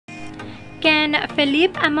Ken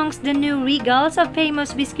Felip amongst the new regals of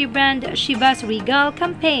famous whiskey brand Chivas Regal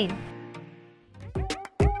campaign.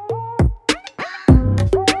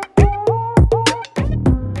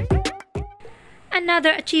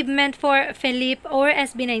 Another achievement for Felip or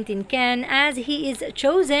SB19 Ken, as he is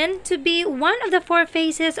chosen to be one of the 4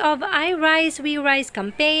 faces of I Rise We Rise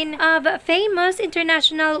campaign of famous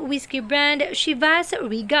international whiskey brand Chivas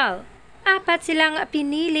Regal. 4 silang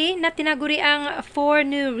pinili na tinaguriang 4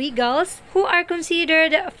 new regals who are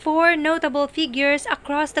considered 4 notable figures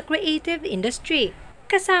across the creative industry.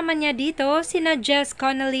 Kasama niya dito sina Jess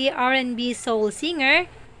Connolly, R&B soul singer,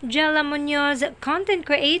 Jella Munoz, content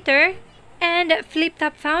creator, and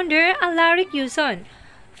Flip-Top founder Alaric Yuson.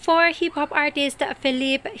 For hip-hop artist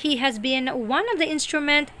Felip, he has been one of the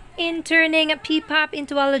instrument in turning P-pop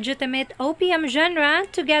into a legitimate OPM genre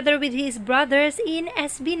together with his brothers in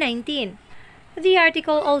SB19. The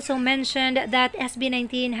article also mentioned that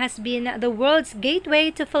SB19 has been the world's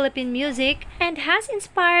gateway to Philippine music and has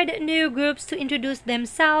inspired new groups to introduce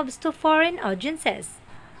themselves to foreign audiences.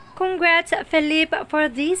 Congrats, Felip, for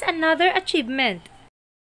this another achievement.